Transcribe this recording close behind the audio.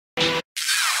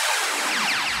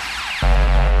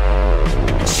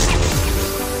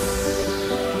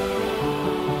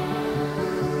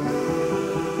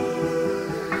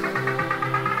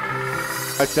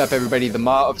What's up, everybody? The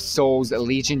Maw of Souls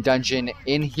Legion dungeon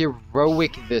in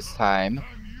heroic this time.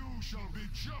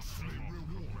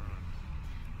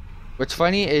 What's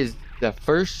funny is the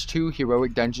first two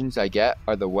heroic dungeons I get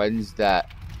are the ones that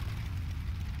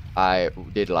I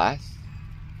did last.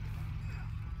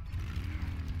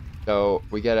 So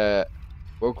we get a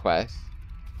world quest.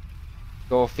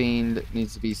 Soul Fiend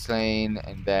needs to be slain,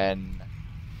 and then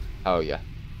oh yeah,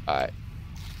 alright.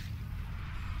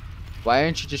 Why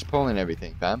aren't you just pulling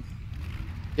everything, fam?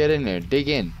 Get in there, dig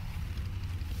in.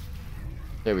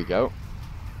 There we go.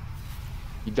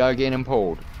 You dug in and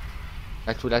pulled.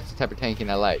 That's the type of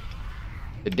tanking I like.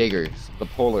 The diggers, the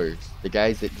pullers, the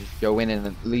guys that just go in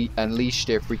and unleash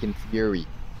their freaking fury.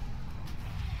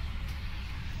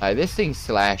 This thing's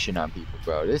slashing on people,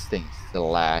 bro. This thing's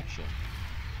slashing.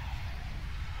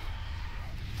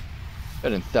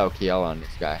 Couldn't throw kill on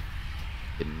this guy.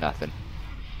 Did nothing.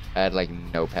 I had like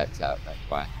no pets out, that's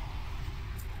why.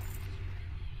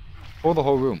 Pull the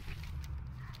whole room.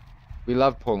 We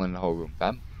love pulling the whole room,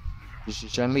 fam.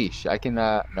 Just unleash. I can,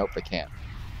 nope, I can't.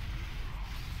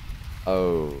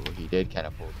 Oh, he did kind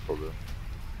of pull the whole room.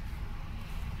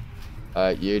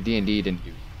 Your D&D didn't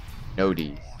do no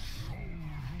Ds.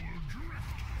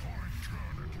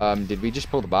 Did we just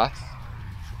pull the boss?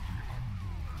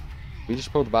 We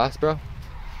just pulled the boss, bro? I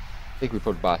think we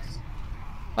pulled the boss.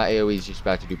 My AoE is just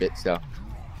about to do bits, though.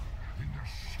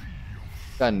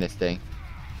 Done this thing.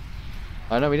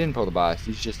 Oh no, we didn't pull the boss.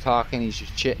 He's just talking, he's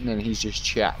just chitting, and he's just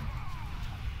chatting.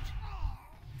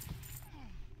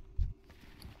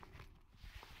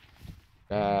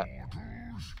 That.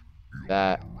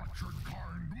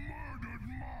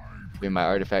 Do my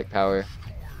artifact power.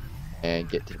 And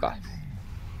get to the boss.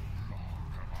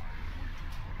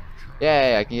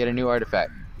 Yay, I can get a new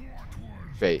artifact.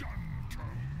 Great.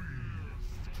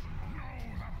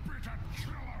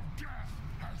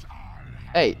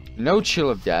 Hey, no chill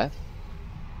of death.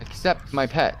 Except my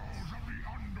pet.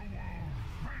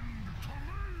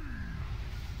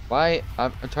 Why? I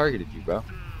targeted you, bro.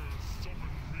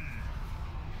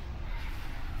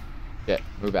 Yeah,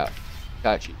 move out.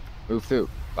 Itachi, move through.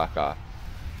 Fuck off.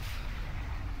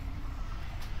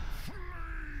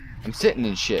 I'm sitting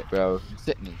in shit, bro. I'm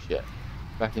sitting in shit.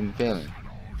 Fucking failing.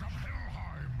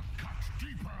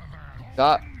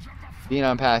 Stop being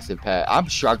on passive, pet. I'm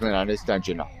struggling on this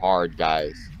dungeon hard,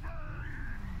 guys.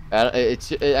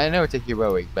 I know it's a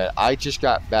heroic, but I just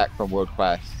got back from World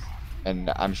Quest,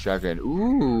 and I'm struggling.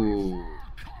 Ooh,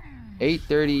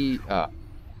 8:30.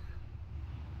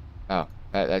 Oh,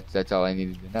 that's all I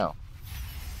needed to know.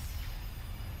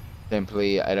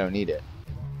 Simply, I don't need it.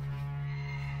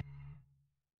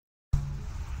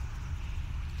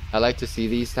 I like to see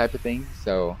these type of things,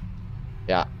 so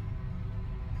yeah.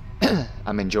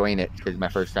 I'm enjoying it because it's my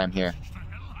first time here.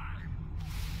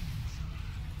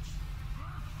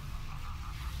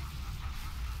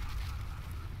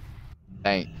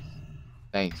 Thanks.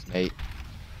 Thanks, mate.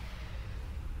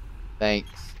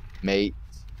 Thanks, mate.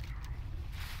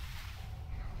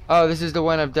 Oh, this is the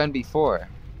one I've done before.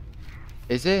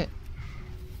 Is it?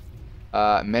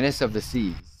 Menace of the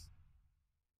Seas.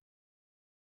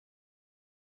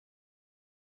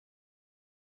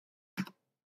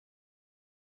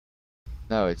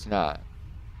 No, it's not.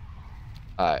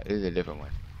 Alright, this is a different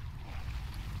one.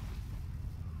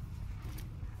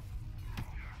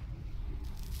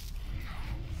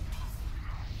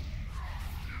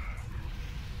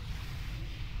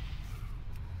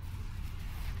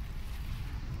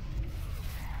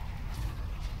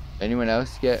 Anyone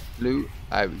else get loot?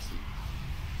 I received.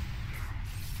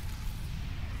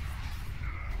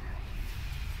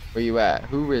 Where you at?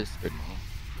 Who whispered me?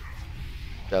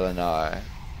 Selenar.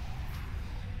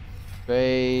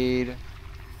 Trade.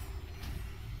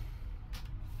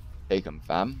 Take him,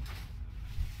 fam.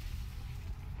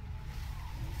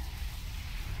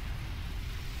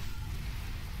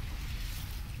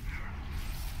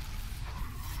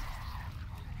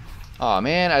 Aw,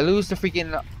 man, I lose the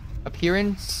freaking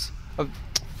appearance of.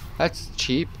 That's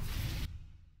cheap.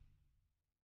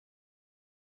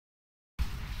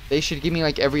 They should give me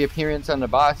like every appearance on the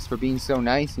boss for being so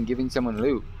nice and giving someone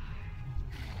loot.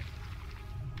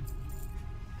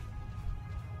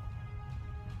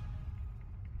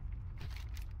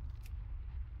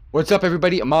 What's up,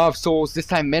 everybody? Maw of Souls. This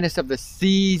time, Menace of the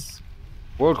Seas.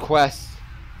 World Quest.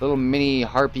 Little mini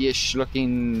harpy-ish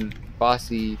looking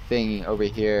bossy thing over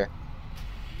here.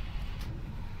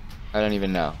 I don't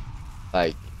even know.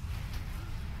 Like,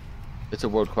 it's a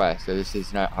world quest, so this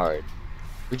is not hard.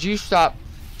 Would you stop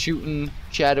shooting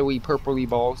shadowy purpley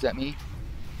balls at me?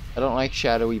 I don't like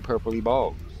shadowy purpley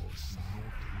balls.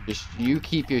 Just you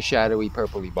keep your shadowy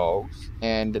purpley balls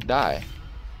and die.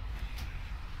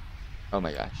 Oh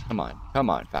my gosh. Come on. Come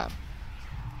on, fam.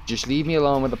 Just leave me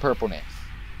alone with the purpleness.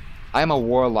 I'm a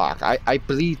warlock. I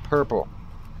bleed purple.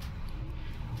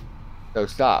 So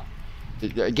stop.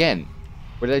 Again,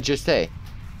 what did I just say?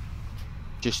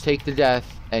 Just take the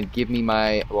death and give me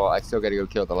my... Well, I still gotta go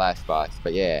kill the last boss,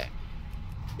 but yeah.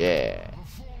 Yeah. The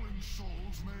fallen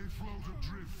souls may float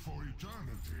adrift for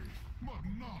eternity, but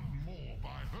none more by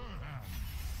her hand.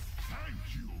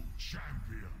 Thank you,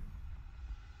 champion.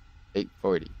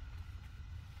 840.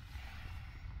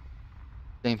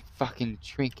 Same fucking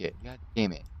trinket. God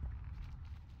damn it.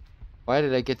 Why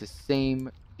did I get the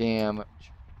same damn...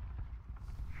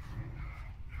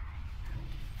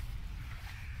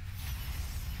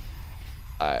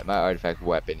 Alright, my artifact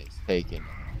weapon is taking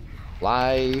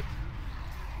life.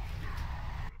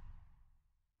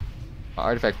 My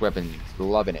artifact weapon is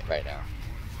loving it right now.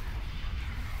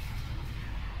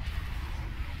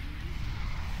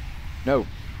 No.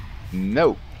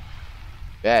 No.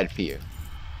 Bad fear.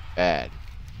 Bad.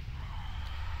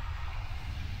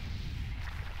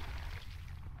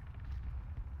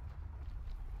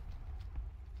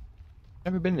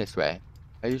 Never been this way.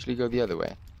 I usually go the other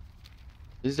way.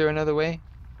 Is there another way?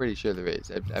 Pretty sure there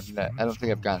is. I don't think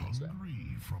I've gone this way. I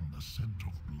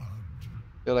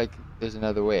feel like there's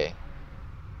another way.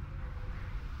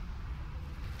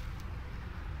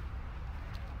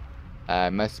 I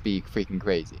must be freaking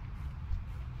crazy.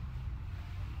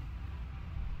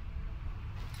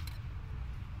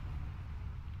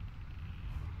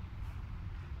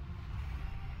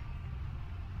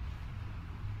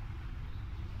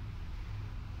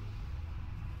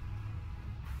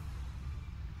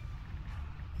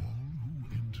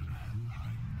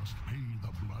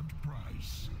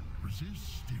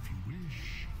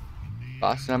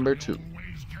 Boss number 2.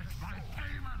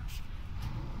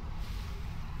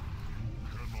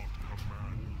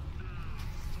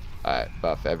 Alright,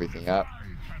 buff everything up.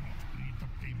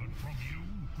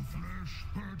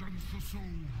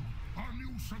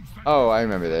 Oh, I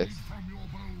remember this.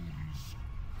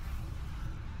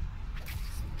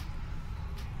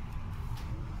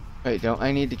 Wait, don't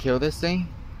I need to kill this thing?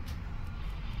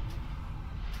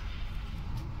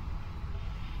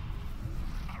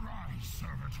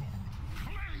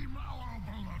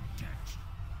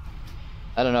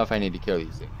 I don't know if I need to kill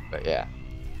these things, but yeah.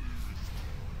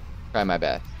 Try my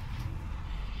best.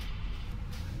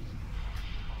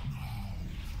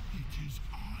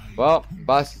 Well,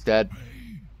 boss is dead.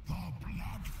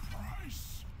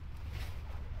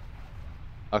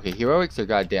 Okay, heroics are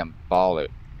goddamn baller.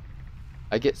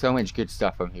 I get so much good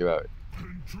stuff from heroics.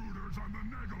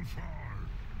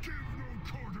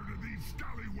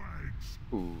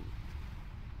 Ooh.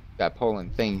 Got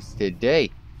pulling things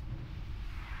today.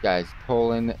 Guys,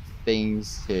 pulling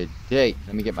things today.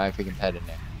 Let me get my freaking pet in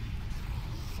there.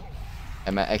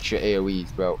 And my extra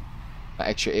AoEs, bro. My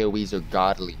extra AoEs are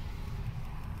godly.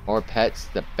 More pets,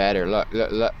 the better. Look,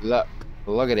 look, look, look.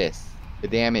 Look at this. The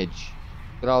damage.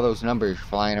 Look at all those numbers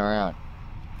flying around.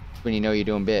 That's when you know you're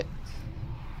doing bits.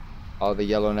 All the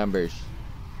yellow numbers.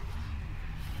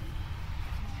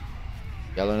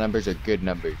 Yellow numbers are good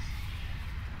numbers.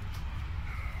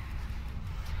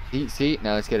 See?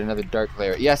 Now let's get another Dark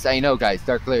Layer. Yes, I know, guys.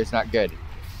 Dark Layer is not good.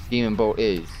 Demon Bolt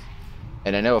is.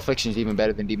 And I know Affliction is even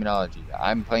better than Demonology.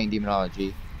 I'm playing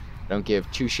Demonology. I don't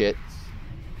give two shits.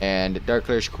 And Dark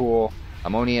Layer is cool.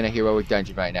 I'm only in a heroic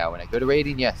dungeon right now. When I go to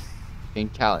raiding, yes.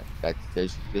 Change talent.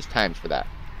 There's times for that.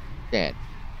 Stand.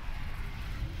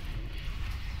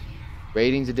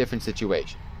 Raiding's a different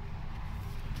situation.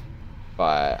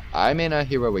 But I'm in a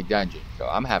heroic dungeon, so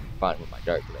I'm having fun with my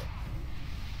Dark Layer.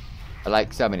 I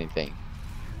like summoning things.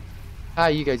 Hi,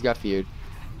 you guys got feared.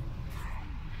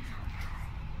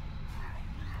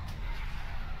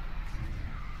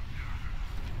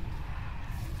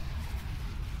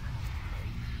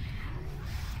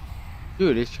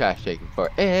 Dude, this trash taking for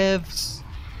evs.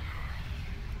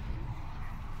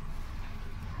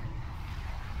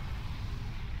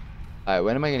 Alright,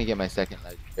 when am I gonna get my second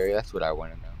legendary? That's what I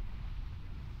want to know.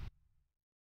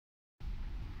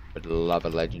 Would love a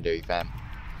legendary, fam.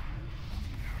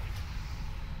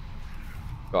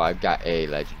 Oh, I've got a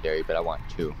legendary, but I want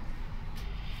 2.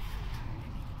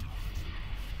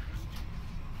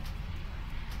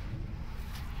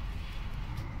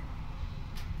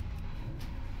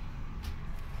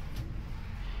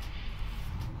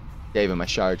 Saving my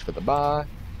shards for the boss.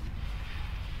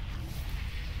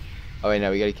 Oh wait,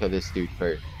 no, we gotta kill this dude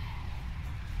first.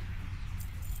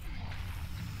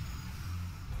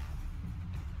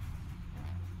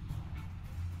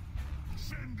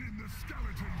 Send in the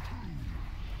skeleton crew.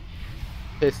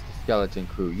 Piss the skeleton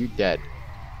crew, you dead.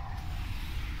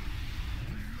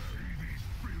 Ladies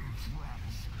fills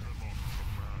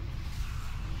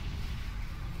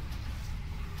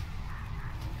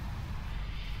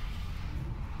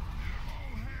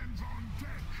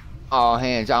All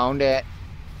hands on deck.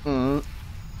 You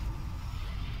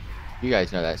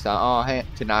guys know that song. All hands,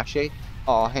 Tinashe.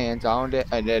 All hands on deck.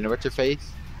 And then what's her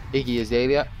face? Iggy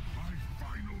Azalea.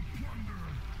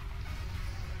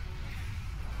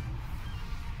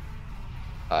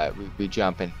 Alright, we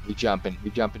jumping. We jumping the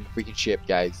freaking ship,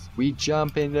 guys. We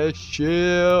jumping the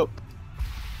ship.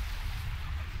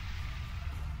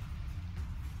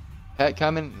 Pet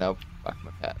coming? Nope. Fuck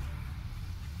my pet.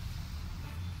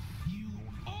 You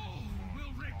all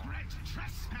will regret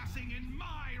trespassing in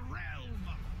my realm.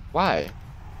 Why?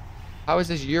 How is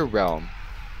this your realm?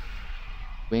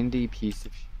 Windy piece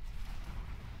of shit.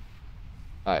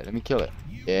 Alright, let me kill it.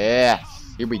 Yes!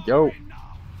 Here we go.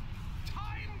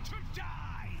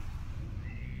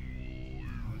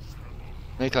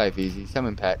 Make life easy.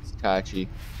 Summon pets. Itachi.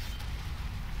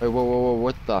 Wait, whoa,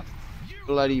 what the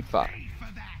bloody fuck?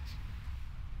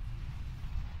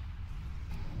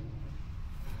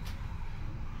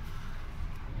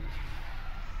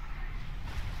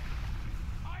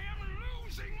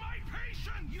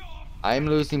 I'm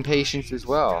losing patience as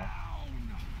well.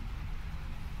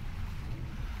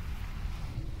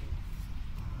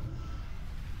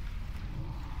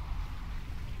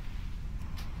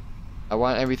 I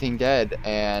want everything dead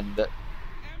and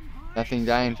nothing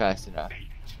dying fast enough.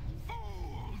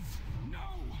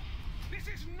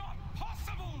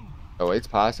 Oh, it's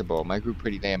possible. My group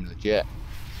pretty damn legit.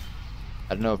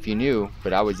 I don't know if you knew,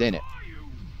 but I was in it.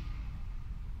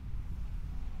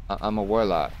 I'm a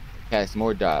warlock. Cast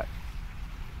more dot.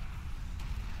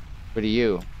 What are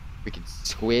you? Freaking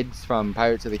squids from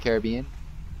Pirates of the Caribbean?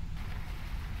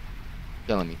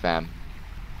 Killing me, fam.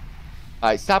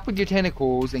 Alright, stop with your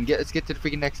tentacles and let's get to the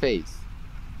freaking next phase.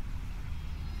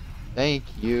 Thank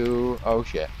you. Oh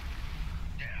shit.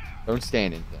 Don't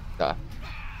stand in there. Stop.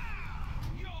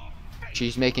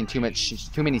 She's making too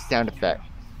many sound effects.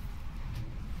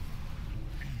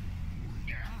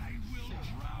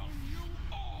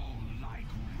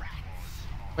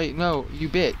 Wait, no, you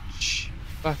bitch.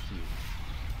 Fuck you.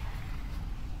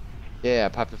 Yeah,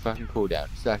 pop the fucking cooldown.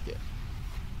 Suck it.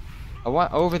 I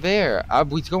want over there. I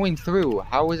was going through.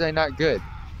 How was I not good?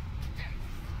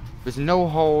 There's no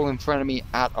hole in front of me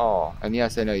at all. And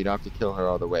yes, I know you don't have to kill her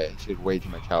all the way. She had way too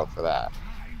much health for that.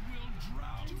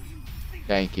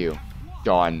 Thank you.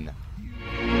 Done.